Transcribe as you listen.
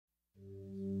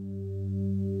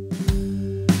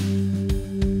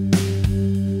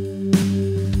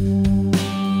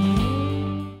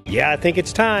Yeah, I think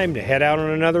it's time to head out on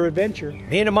another adventure.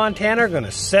 Me and Montana are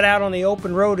gonna set out on the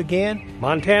open road again.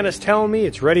 Montana's telling me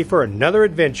it's ready for another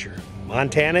adventure.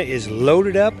 Montana is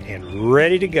loaded up and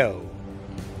ready to go.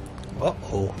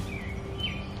 Uh-oh.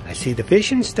 I see the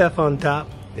fishing stuff on top.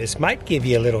 This might give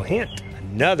you a little hint.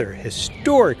 Another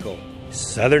historical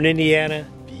southern Indiana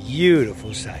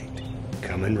beautiful sight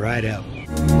coming right up.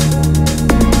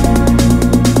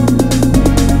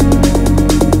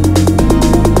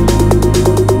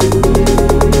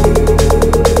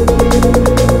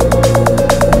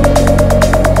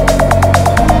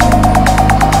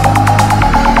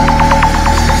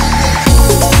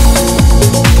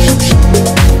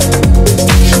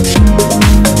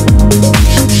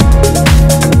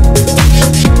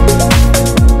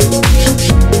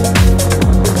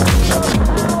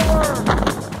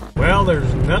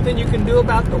 There's nothing you can do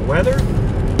about the weather,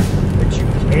 but you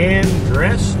can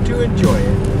dress to enjoy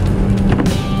it.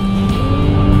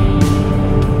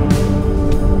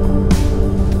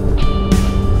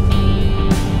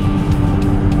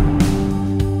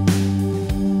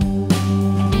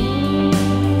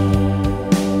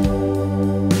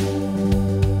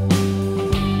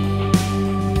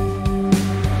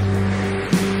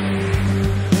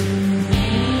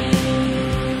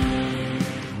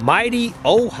 Mighty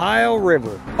Ohio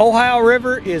River. Ohio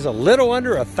River is a little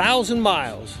under 1,000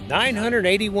 miles,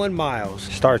 981 miles.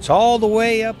 Starts all the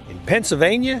way up in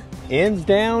Pennsylvania, ends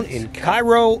down in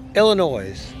Cairo,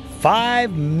 Illinois.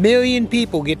 5 million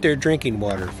people get their drinking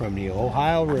water from the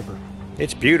Ohio River.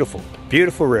 It's beautiful,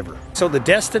 beautiful river. So the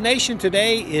destination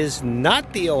today is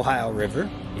not the Ohio River.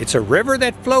 It's a river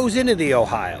that flows into the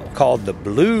Ohio called the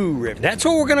Blue River. That's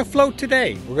where we're gonna float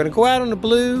today. We're gonna go out on the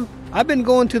Blue. I've been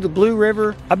going to the Blue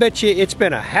River. I bet you it's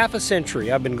been a half a century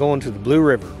I've been going to the Blue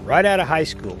River. Right out of high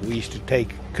school, we used to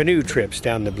take canoe trips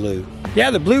down the Blue.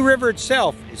 Yeah, the Blue River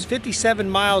itself is 57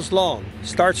 miles long.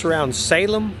 Starts around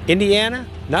Salem, Indiana,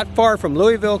 not far from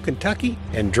Louisville, Kentucky,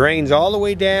 and drains all the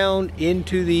way down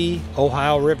into the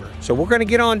Ohio River. So we're gonna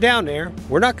get on down there.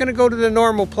 We're not gonna go to the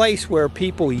normal place where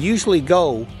people usually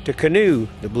go to canoe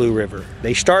the Blue River.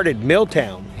 They started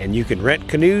Milltown, and you can rent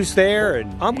canoes there,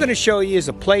 and I'm gonna show you is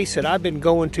a place that I've been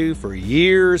going to for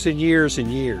years and years and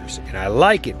years. And I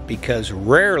like it because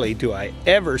rarely do I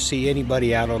ever see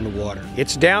anybody out on the water.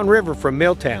 It's downriver from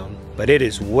Milltown, but it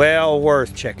is well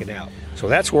worth checking out. So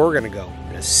that's where we're gonna go,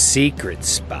 the secret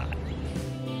spot.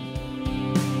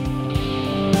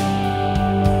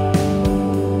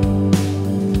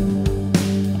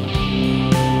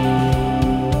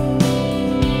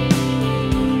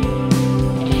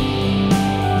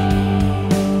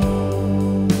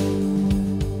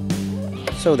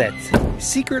 So that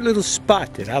secret little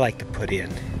spot that I like to put in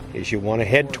is you want to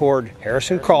head toward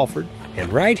Harrison-Crawlford,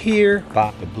 and right here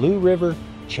by the Blue River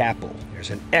Chapel, there's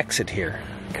an exit here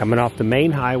coming off the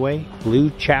main highway, Blue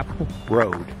Chapel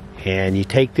Road. And you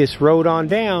take this road on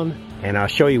down and I'll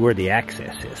show you where the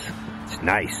access is. It's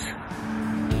nice.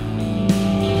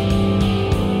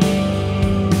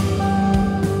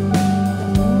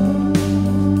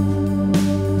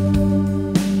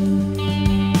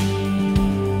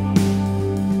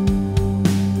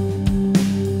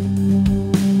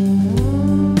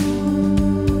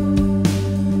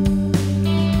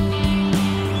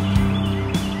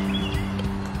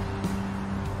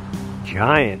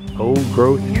 Giant old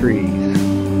growth trees.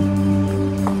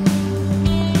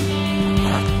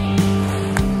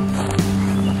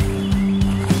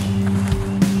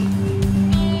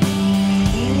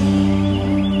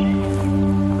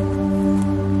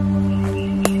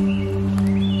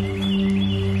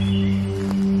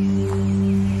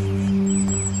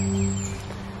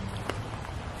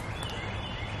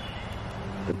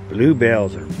 The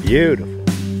bluebells are beautiful.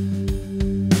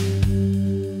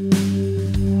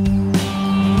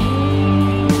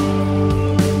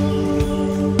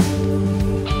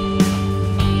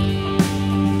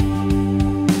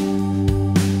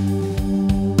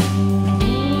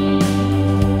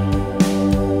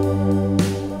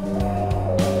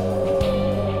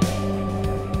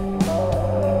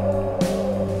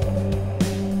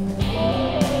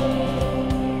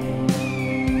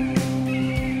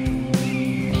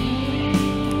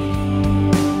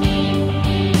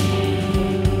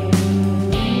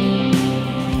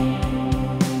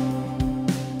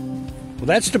 Well,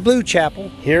 that's the Blue Chapel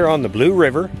here on the Blue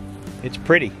River. It's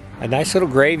pretty. A nice little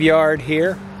graveyard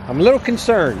here. I'm a little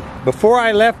concerned. Before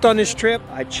I left on this trip,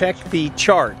 I checked the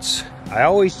charts. I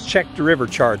always check the river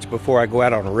charts before I go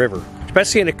out on a river,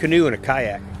 especially in a canoe and a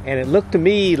kayak. and it looked to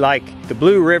me like the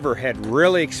Blue River had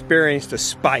really experienced a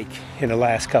spike in the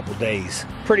last couple days.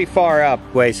 Pretty far up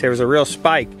ways, there was a real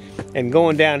spike. And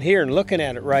going down here and looking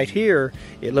at it right here,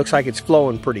 it looks like it's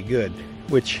flowing pretty good,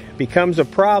 which becomes a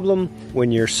problem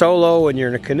when you're solo and you're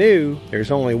in a canoe.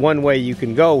 There's only one way you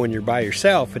can go when you're by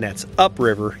yourself, and that's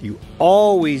upriver. You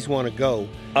always want to go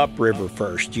upriver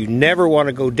first. You never want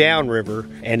to go downriver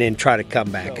and then try to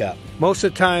come back up. Most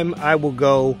of the time I will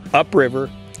go upriver.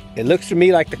 It looks to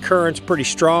me like the current's pretty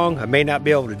strong. I may not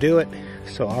be able to do it,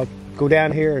 so I'll go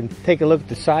down here and take a look at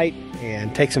the site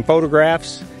and take some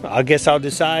photographs. I guess I'll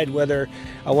decide whether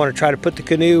I want to try to put the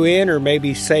canoe in or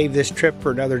maybe save this trip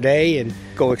for another day and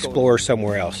go explore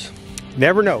somewhere else.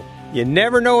 Never know. You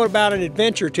never know about an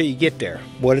adventure till you get there.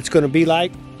 What it's going to be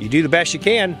like, you do the best you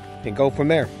can and go from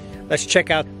there. Let's check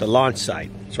out the launch site.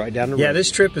 It's right down the road. Yeah,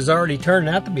 this trip has already turned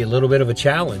out to be a little bit of a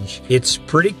challenge. It's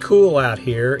pretty cool out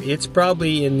here. It's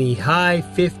probably in the high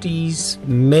 50s,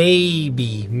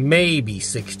 maybe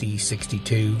 60,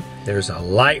 62. There's a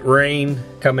light rain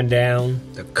coming down.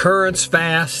 The current's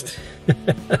fast.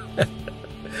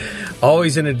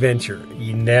 Always an adventure.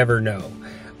 You never know.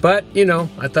 But, you know,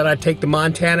 I thought I'd take the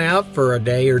Montana out for a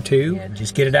day or two.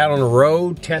 Just get it out on the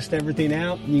road, test everything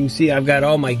out. You can see I've got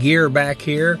all my gear back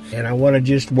here, and I want to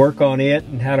just work on it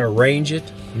and how to arrange it.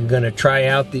 I'm going to try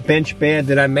out the bench bed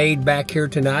that I made back here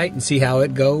tonight and see how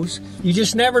it goes. You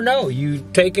just never know. You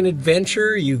take an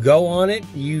adventure, you go on it,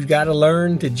 you got to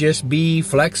learn to just be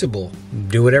flexible.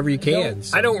 Do whatever you can.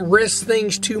 I don't risk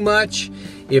things too much.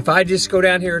 If I just go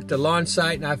down here at the launch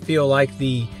site and I feel like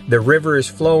the river is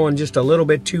flowing just a little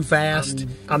bit too fast,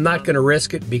 I'm not going to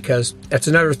risk it, because that's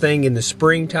another thing in the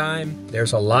springtime.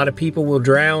 There's a lot of people will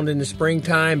drown in the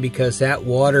springtime because that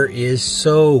water is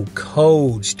so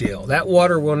cold still. That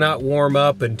water will not warm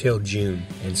up until June.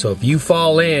 And so if you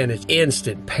fall in, it's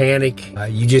instant panic.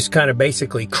 You just kind of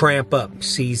basically cramp up,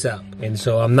 seize up. And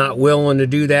so I'm not willing to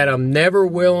do that. I'm never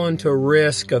willing to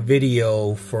risk a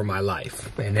video for my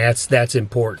life. And that's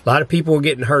important. A lot of people are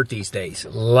getting hurt these days.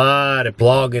 A lot of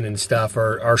blogging and stuff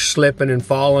are slipping and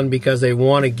falling because they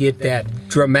want to get that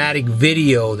dramatic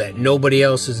video that nobody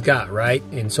else has got, right?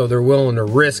 And so they're willing to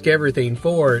risk everything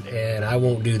for it, and I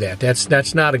won't do that.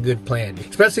 That's not a good plan.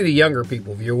 Especially the younger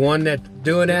people. If you're one that's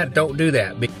doing that, don't do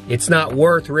that. It's not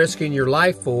worth risking your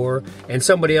life for, and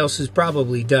somebody else has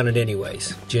probably done it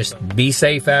anyways. Just be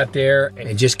safe out there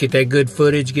and just get that good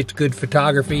footage, get the good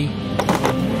photography.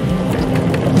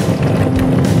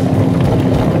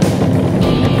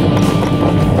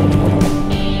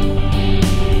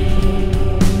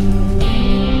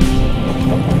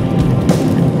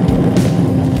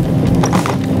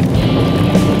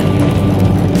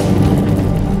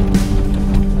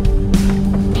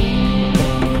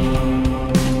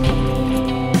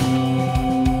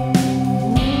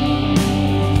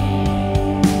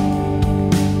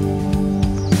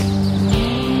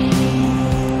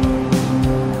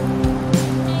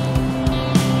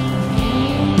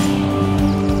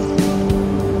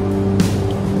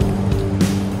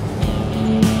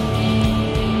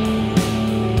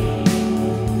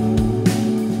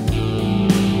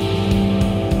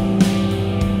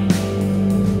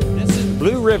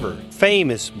 River,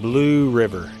 famous Blue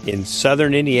River in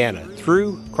southern Indiana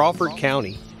through Crawford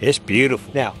County. It's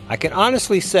beautiful. Now, I can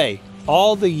honestly say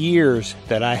all the years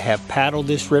that I have paddled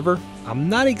this river, I'm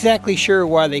not exactly sure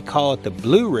why they call it the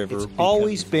Blue River. It's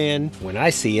always been, when I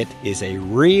see it, is a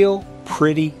real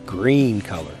pretty green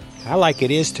color. I like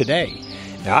it is today.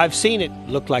 Now, I've seen it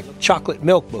look like chocolate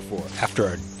milk before after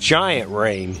a giant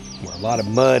rain where a lot of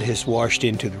mud has washed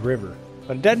into the river.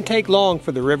 But it doesn't take long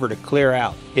for the river to clear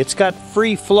out. It's got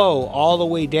free flow all the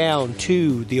way down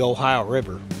to the Ohio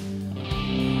River.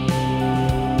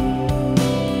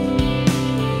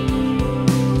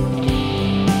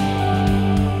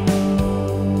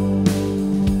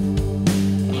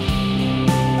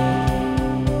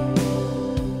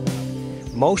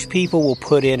 Most people will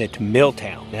put in at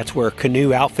Milltown. That's where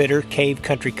Canoe Outfitter, Cave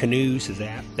Country Canoes is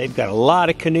at. They've got a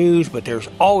lot of canoes, but there's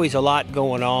always a lot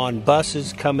going on.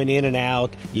 Buses coming in and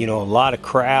out, you know, a lot of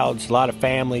crowds, a lot of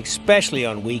families, especially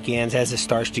on weekends as it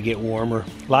starts to get warmer.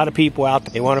 A lot of people out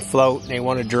there, they want to float, they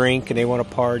want to drink, and they want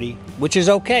to party, which is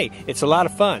okay. It's a lot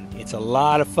of fun. It's a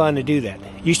lot of fun to do that.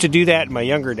 Used to do that in my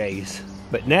younger days,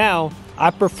 but now I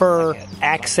prefer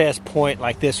access point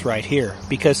like this right here,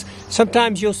 because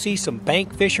sometimes you'll see some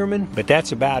bank fishermen, but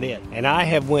that's about it. And I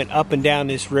have went up and down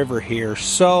this river here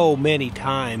so many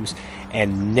times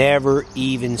and never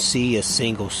even see a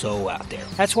single soul out there.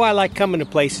 That's why I like coming to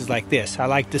places like this. I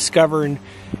like discovering,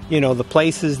 you know, the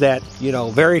places that, you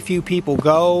know, very few people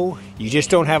go. You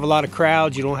just don't have a lot of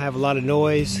crowds, you don't have a lot of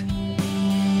noise.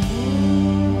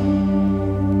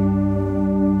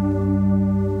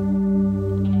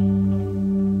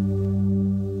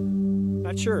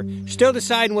 Not sure. Still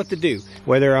deciding what to do.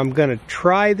 Whether I'm gonna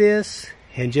try this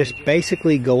and just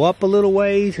basically go up a little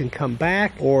ways and come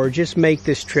back, or just make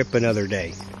this trip another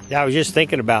day. Yeah, I was just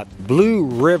thinking about Blue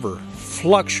River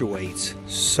fluctuates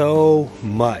so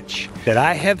much that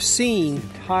I have seen the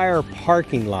entire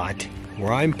parking lot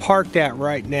where I'm parked at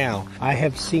right now, I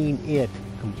have seen it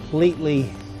completely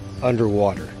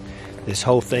underwater. This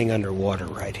whole thing underwater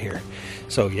right here.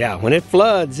 So yeah, when it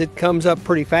floods, it comes up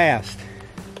pretty fast.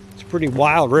 It's a pretty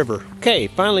wild river. Okay,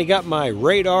 finally got my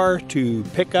radar to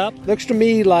pick up. Looks to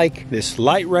me like this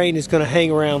light rain is gonna hang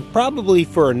around probably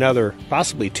for another,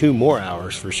 possibly 2 more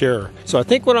hours for sure. So I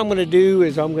think what I'm gonna do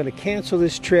is I'm gonna cancel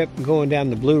this trip going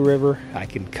down the Blue River. I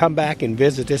can come back and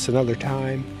visit this another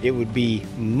time. It would be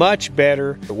much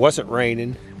better if it wasn't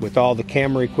raining with all the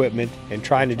camera equipment and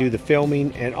trying to do the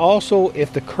filming. And also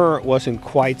if the current wasn't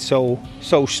quite so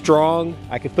strong,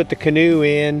 I could put the canoe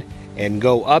in and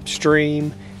go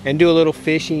upstream and do a little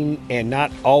fishing and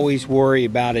not always worry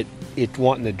about it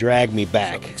wanting to drag me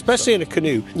back, especially in a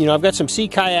canoe. You know, I've got some sea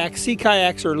kayaks. Sea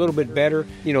kayaks are a little bit better.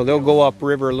 You know, they'll go up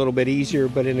river a little bit easier,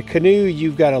 but in a canoe,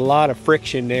 you've got a lot of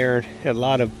friction there, a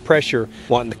lot of pressure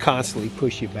wanting to constantly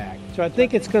push you back. So I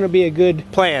think it's gonna be a good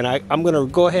plan. I'm gonna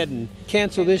go ahead and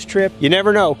cancel this trip. You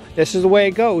never know. This is the way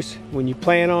it goes when you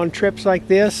plan on trips like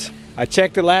this. I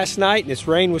checked it last night and this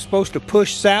rain was supposed to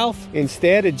push south.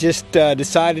 Instead, it just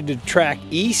decided to track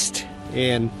east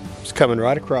and it's coming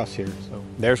right across here. So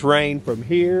there's rain from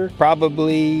here,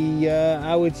 probably,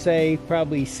 I would say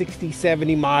probably 60,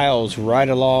 70 miles right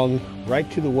along, right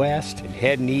to the west and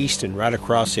heading east and right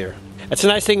across here. That's the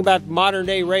nice thing about modern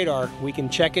day radar. We can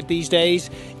check it these days.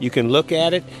 You can look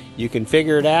at it, you can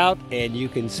figure it out, and you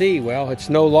can see, well, it's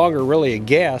no longer really a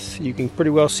guess. You can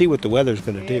pretty well see what the weather's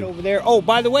gonna do. Over there. Oh,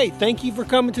 by the way, thank you for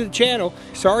coming to the channel.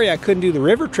 Sorry I couldn't do the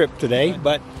river trip today,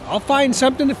 but I'll find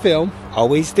something to film.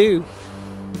 Always do.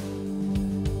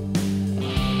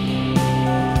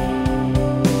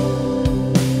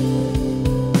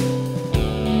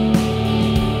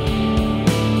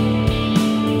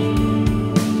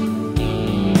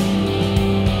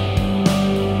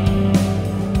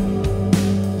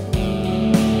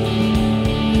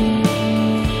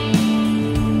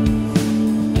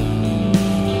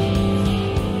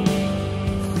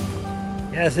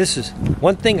 Yes, this is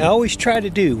one thing I always try to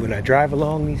do when I drive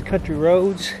along these country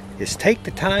roads is take the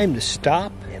time to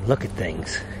stop and look at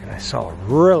things. And I saw a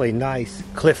really nice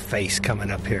cliff face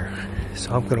coming up here.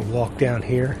 So I'm gonna walk down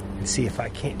here and see if I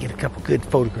can't get a couple good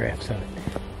photographs of it.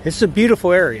 This is a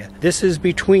beautiful area. This is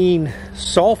between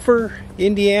Sulphur,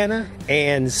 Indiana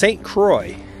and St.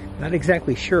 Croix. Not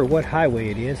exactly sure what highway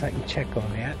it is. I can check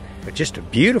on that. But just a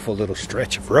beautiful little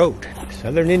stretch of road.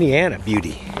 Southern Indiana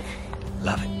beauty.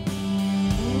 Love it.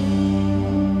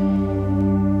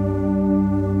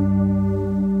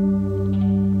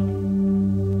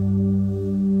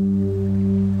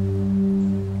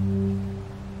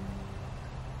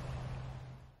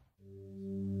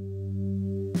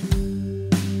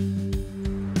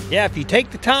 Yeah, if you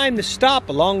take the time to stop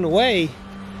along the way,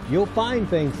 you'll find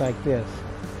things like this.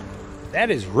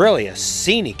 That is really a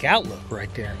scenic outlook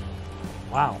right there.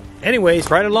 Wow.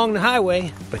 Anyways, right along the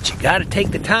highway, but you gotta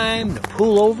take the time to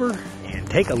pull over and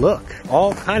take a look.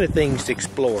 All kind of things to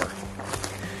explore.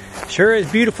 Sure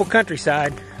is beautiful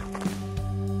countryside.